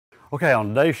Okay, on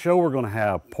today's show, we're going to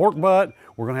have pork butt.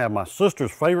 We're going to have my sister's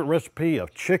favorite recipe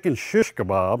of chicken shish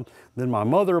kebab. Then my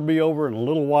mother will be over in a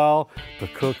little while to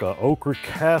cook a okra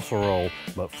casserole.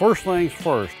 But first things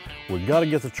first, we've got to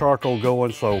get the charcoal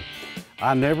going. So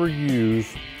I never use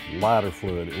lighter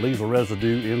fluid. It leaves a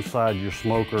residue inside your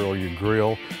smoker or your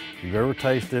grill. If you've ever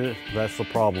tasted it, that's the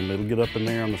problem. It'll get up in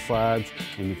there on the sides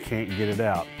and you can't get it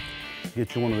out.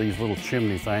 Get you one of these little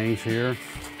chimney things here,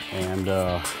 and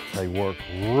they work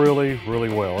really, really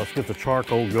well. Let's get the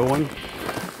charcoal going.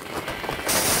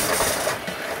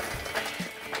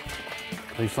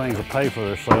 These things will pay for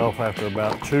themselves after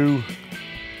about two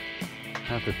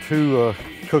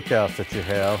cookouts that you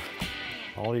have.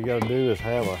 All you got to do is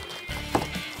have a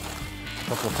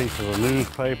couple of pieces of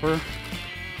newspaper,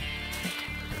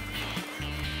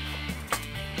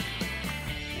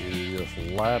 and you just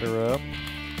ladder up.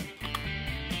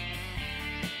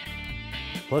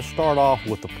 Let's start off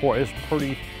with the pork. It's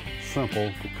pretty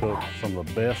simple to cook some of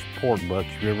the best pork butts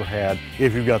you've ever had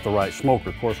if you've got the right smoker.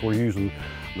 Of course, we're using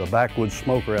the Backwoods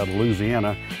Smoker out of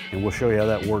Louisiana, and we'll show you how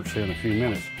that works here in a few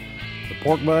minutes. The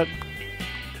pork butt,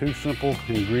 2 simple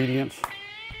ingredients: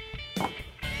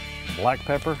 black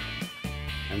pepper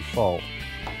and salt.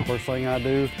 First thing I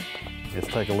do is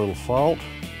take a little salt,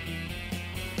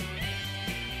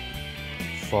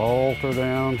 salt her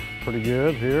down pretty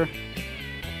good here.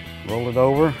 Roll it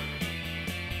over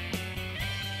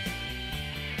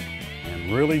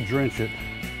and really drench it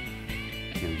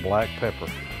in black pepper.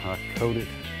 I coat it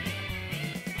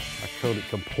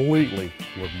completely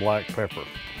with black pepper.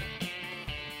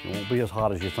 It won't be as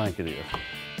hot as you think it is.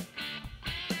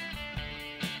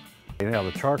 Now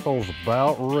the charcoal's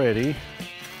about ready.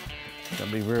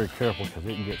 Gotta be very careful because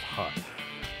it gets hot.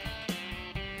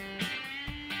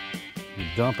 You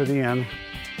dump it in.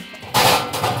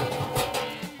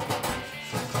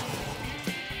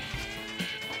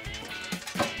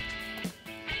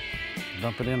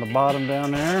 Dump it in the bottom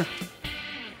down there.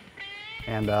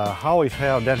 And I always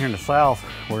have down here in the South,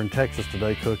 we're in Texas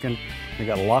today cooking, we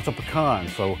got lots of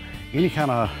pecans. So any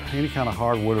kind of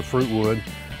hardwood or fruit wood,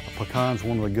 a pecan's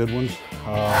one of the good ones.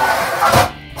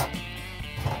 I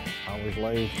always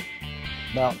lay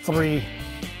about 3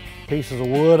 pieces of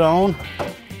wood on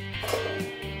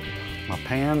my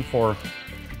pan for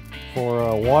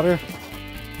water.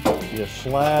 Just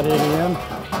slide it in.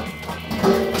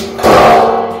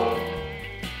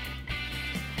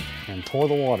 And pour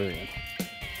the water in.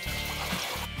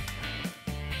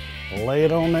 Lay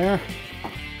it on there.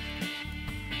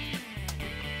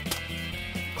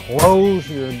 Close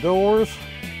your doors.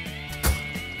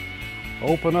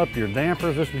 Open up your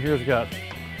dampers. This one here's got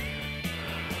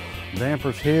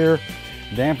dampers here,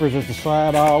 dampers at the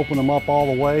side. I open them up all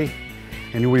the way.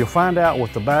 And you'll find out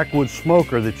with the Backwoods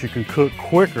Smoker that you can cook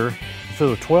quicker. Instead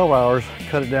of 12 hours,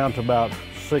 cut it down to about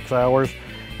 6 hours.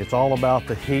 It's all about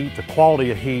the heat, the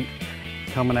quality of heat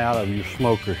coming out of your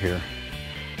smoker here.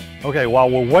 Okay, while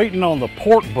we're waiting on the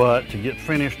pork butt to get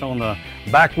finished on the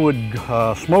Backwood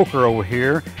Smoker over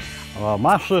here,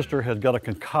 my sister has got a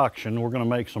concoction. We're gonna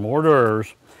make some hors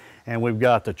d'oeuvres, and we've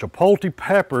got the chipotle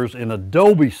peppers in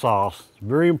adobe sauce.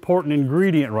 Very important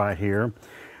ingredient right here.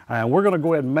 And we're gonna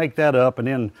go ahead and make that up, and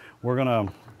then we're gonna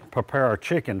prepare our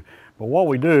chicken. But what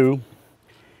we do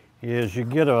is you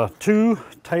get 2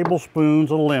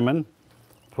 tablespoons of lemon,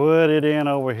 put it in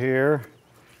over here.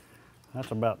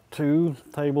 That's about 2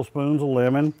 tablespoons of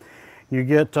lemon. You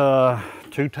get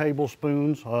 2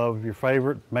 tablespoons of your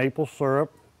favorite maple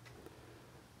syrup,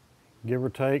 give or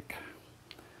take.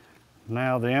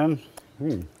 Now then,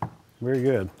 very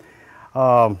good.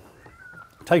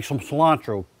 Take some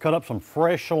cilantro, cut up some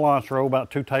fresh cilantro, about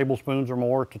 2 tablespoons or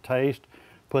more to taste.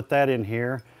 Put that in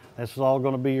here. This is all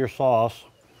going to be your sauce.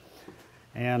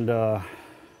 And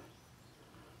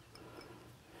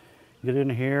get in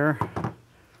here.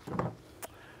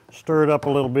 Stir it up a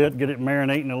little bit, get it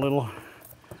marinating a little,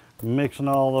 mixing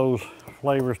all those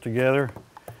flavors together.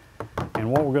 And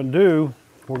what we're going to do,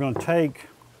 we're going to take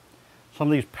some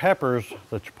of these peppers,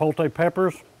 the chipotle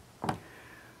peppers,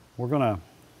 we're going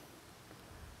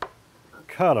to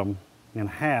cut them in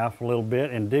half a little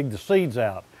bit and dig the seeds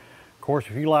out. Of course,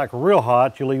 if you like real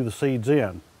hot, you leave the seeds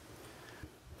in.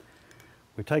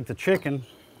 We take the chicken.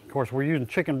 Of course, we're using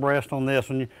chicken breast on this,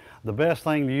 and the best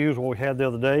thing to use, what we had the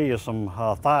other day, is some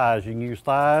thighs. You can use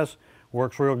thighs,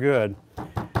 works real good.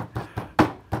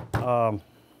 Now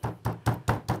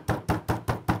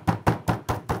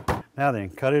then,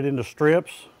 cut it into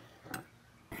strips,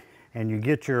 and you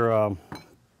get your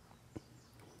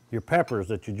peppers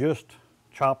that you just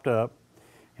chopped up,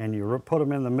 and you put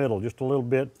them in the middle just a little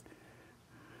bit.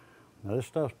 Now this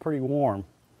stuff's pretty warm.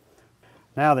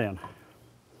 Now then,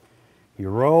 You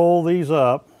roll these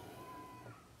up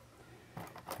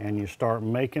and you start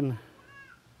making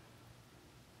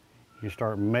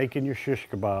your shish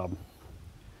kebab.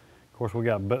 Of course, we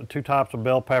got 2 types of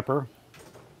bell pepper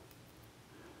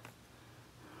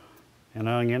and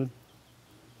onion.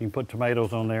 You can put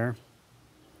tomatoes on there.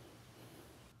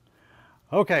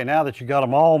 Okay, now that you got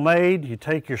them all made, you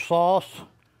take your sauce,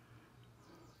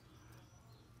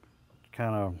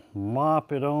 kind of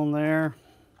mop it on there.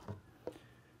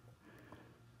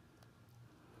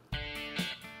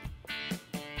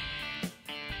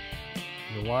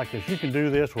 You'll like this. You can do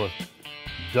this with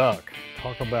duck.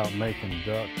 Talk about making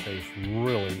duck taste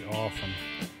really awesome.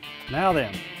 Now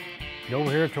then, go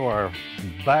over here to our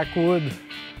backwood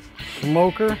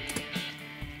smoker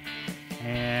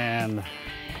and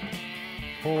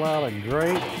pull out a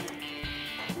grate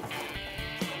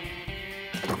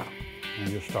and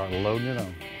just start loading it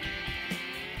on.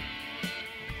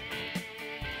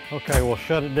 Okay, we'll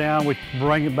shut it down. We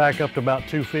bring it back up to about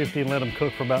 250 and let them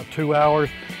cook for about 2 hours.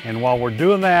 And while we're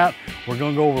doing that, we're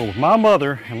gonna go over with my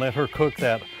mother and let her cook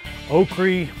that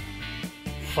okra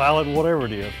salad, whatever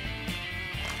it is.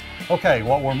 Okay,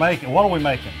 what are we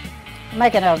making?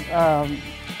 Making a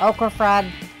okra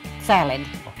fried salad.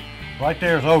 Right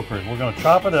there's okra. We're gonna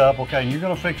chop it up, okay, and you're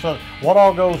gonna fix up, what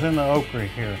all goes in the okra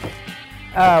here?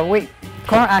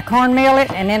 I cornmeal it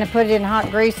and then I put it in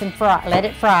hot grease and let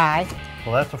it fry.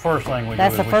 Well, that's the first thing we do.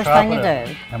 That's the first thing you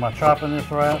do. Am I chopping this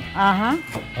right? Uh-huh.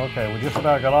 Okay, we just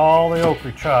about got all the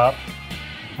okra chopped.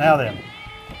 Now then,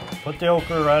 put the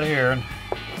okra right here.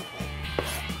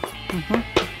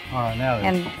 All right, now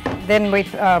then. And then we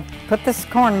put this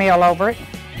cornmeal over it.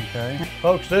 Okay.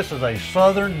 Folks, this is a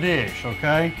southern dish,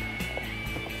 okay?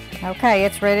 Okay,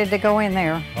 it's ready to go in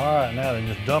there. All right, now then,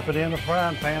 just dump it in the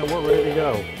frying pan and we're ready to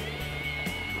go.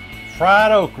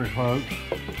 Fried okra, folks.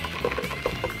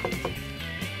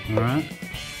 All right.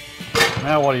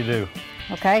 Now what do?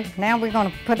 Okay, now we're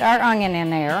going to put our onion in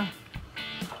there.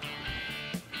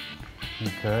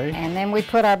 Okay. And then we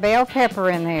put our bell pepper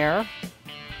in there.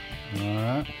 All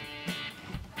right.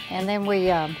 And then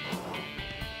we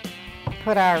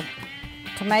put our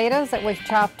tomatoes that we've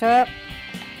chopped up.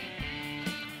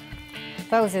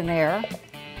 Those in there.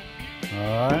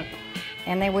 All right.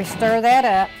 And then we stir that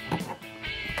up.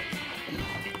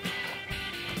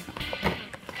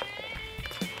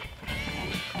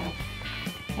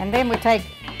 And then we take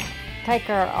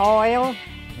our oil.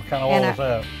 What kind of oil is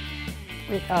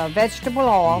that? Vegetable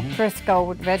oil,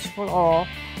 Crisco vegetable oil,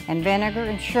 and vinegar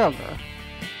and sugar.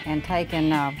 And take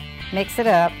and mix it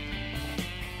up.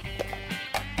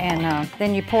 And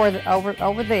then you pour it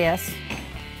over this.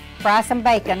 Fry some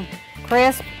bacon,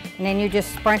 crisp, and then you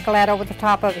just sprinkle that over the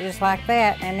top of it just like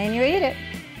that, and then you eat it.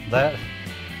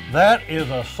 That is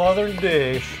a southern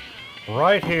dish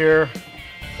right here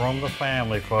from the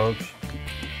family, folks.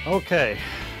 Okay,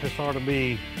 this ought to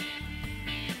be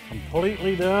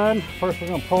completely done. First we're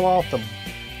going to pull off the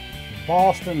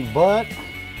Boston butt.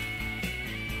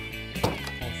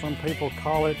 Or some people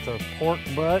call it the pork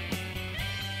butt.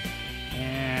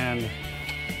 And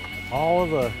all of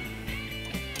the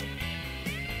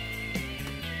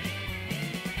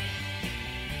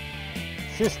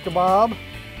shish kebab.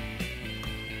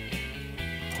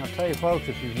 I tell you folks,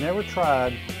 if you've never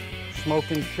tried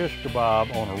smoking shish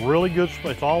kebab on a really good,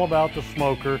 it's all about the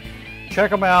smoker.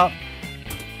 Check them out,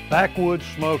 Backwood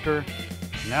Smoker.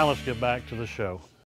 Now let's get back to the show.